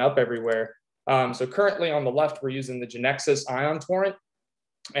keep popping up everywhere. So currently on the left, we're using the Genexus ion torrent,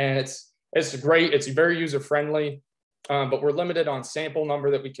 and it's great. It's very user-friendly. But we're limited on sample number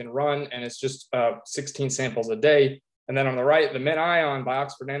that we can run, and it's just 16 samples a day. And then on the right, the MinION by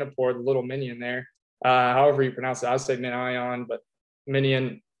Oxford Nanopore, the little minion there, however you pronounce it, I say MinION, but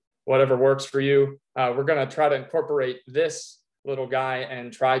minion, whatever works for you. We're going to try to incorporate this little guy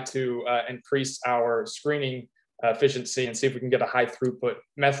and try to increase our screening efficiency and see if we can get a high throughput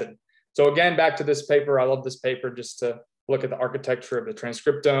method. So again, back to this paper. I love this paper just to look at the architecture of the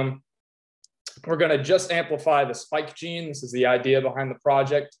transcriptome. We're going to just amplify the spike gene. This is the idea behind the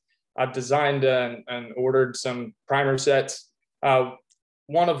project. I've designed and ordered some primer sets,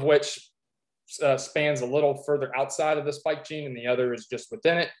 one of which spans a little further outside of the spike gene and the other is just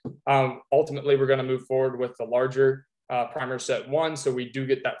within it. Ultimately, we're going to move forward with the larger primer set 1, so we do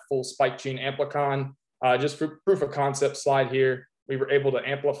get that full spike gene amplicon. Just for proof of concept slide here, we were able to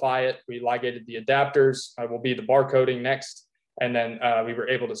amplify it. We ligated the adapters, will be the barcoding next. And then we were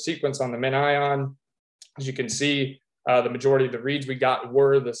able to sequence on the min-ion. As you can see, the majority of the reads we got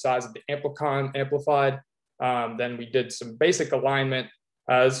were the size of the amplicon amplified. Then we did some basic alignment.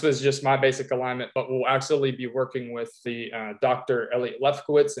 This was just my basic alignment, but we'll actually be working with the Dr. Elliot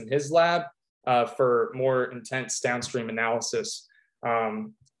Lefkowitz in his lab for more intense downstream analysis.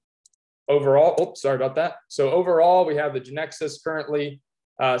 Overall, oops, sorry about that. So overall, we have the Genexus currently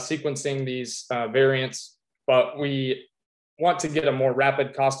sequencing these variants, but we want to get a more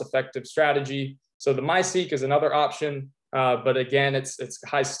rapid, cost-effective strategy. So the MySeq is another option, but again, it's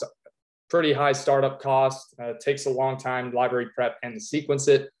pretty high startup cost. It takes a long time, library prep, and to sequence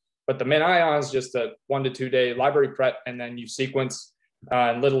it. But the min-ion is just a 1 to 2 day library prep, and then you sequence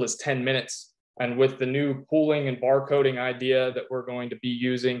in little as 10 minutes. And with the new pooling and barcoding idea that we're going to be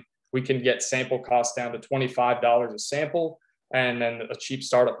using, we can get sample costs down to $25 a sample, and then a cheap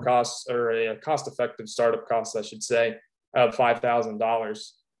startup cost, or a cost-effective startup cost, I should say, of $5,000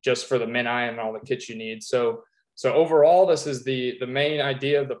 just for the min-ion and all the kits you need. So overall, this is the main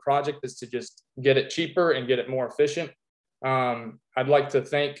idea of the project, is to just get it cheaper and get it more efficient. I'd like to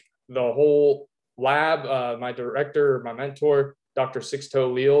thank the whole lab, my director, my mentor, Dr.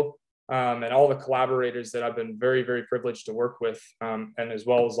 Sixto Leal, and all the collaborators that I've been very, very privileged to work with, and as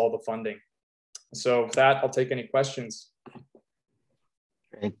well as all the funding. So with that, I'll take any questions.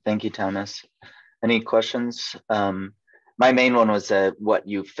 Great, thank you, Thomas. Any questions? My main one was what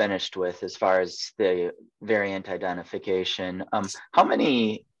you finished with as far as the variant identification. How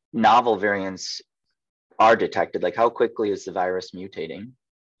many novel variants are detected? Like, how quickly is the virus mutating?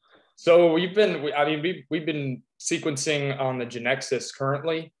 So we've been sequencing on the Genexus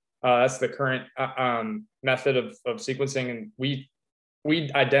currently. That's the current method of sequencing, and we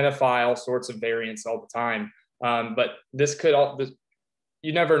identify all sorts of variants all the time. But this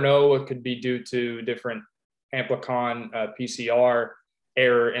you never know. It could be due to different amplicon PCR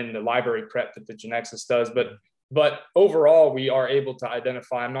error in the library prep that the Genexus does. But overall, we are able to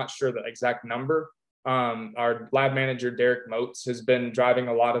identify. I'm not sure the exact number. Our lab manager, Derek Motes, has been driving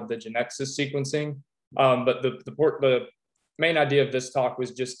a lot of the Genexus sequencing. But the main idea of this talk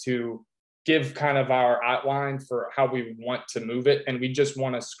was just to give kind of our outline for how we want to move it. And we just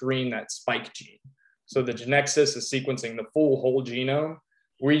want to screen that spike gene. So the Genexus is sequencing the full whole genome.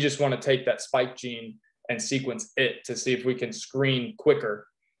 We just want to take that spike gene and sequence it to see if we can screen quicker,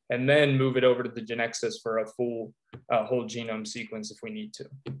 and then move it over to the Genexus for a full whole genome sequence if we need to.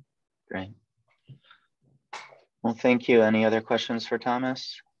 Great. Well, thank you. Any other questions for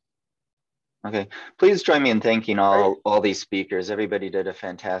Thomas? Okay, please join me in thanking all these speakers. Everybody did a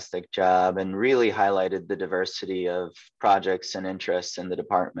fantastic job and really highlighted the diversity of projects and interests in the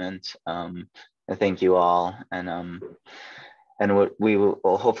department. I thank you all. And we will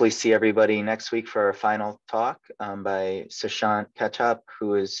hopefully see everybody next week for our final talk by Sushant Ketchup,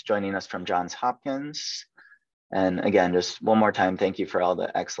 who is joining us from Johns Hopkins. And again, just one more time, thank you for all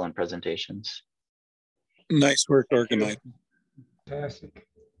the excellent presentations. Nice work organizing. Fantastic.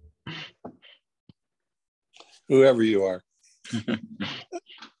 Whoever you are.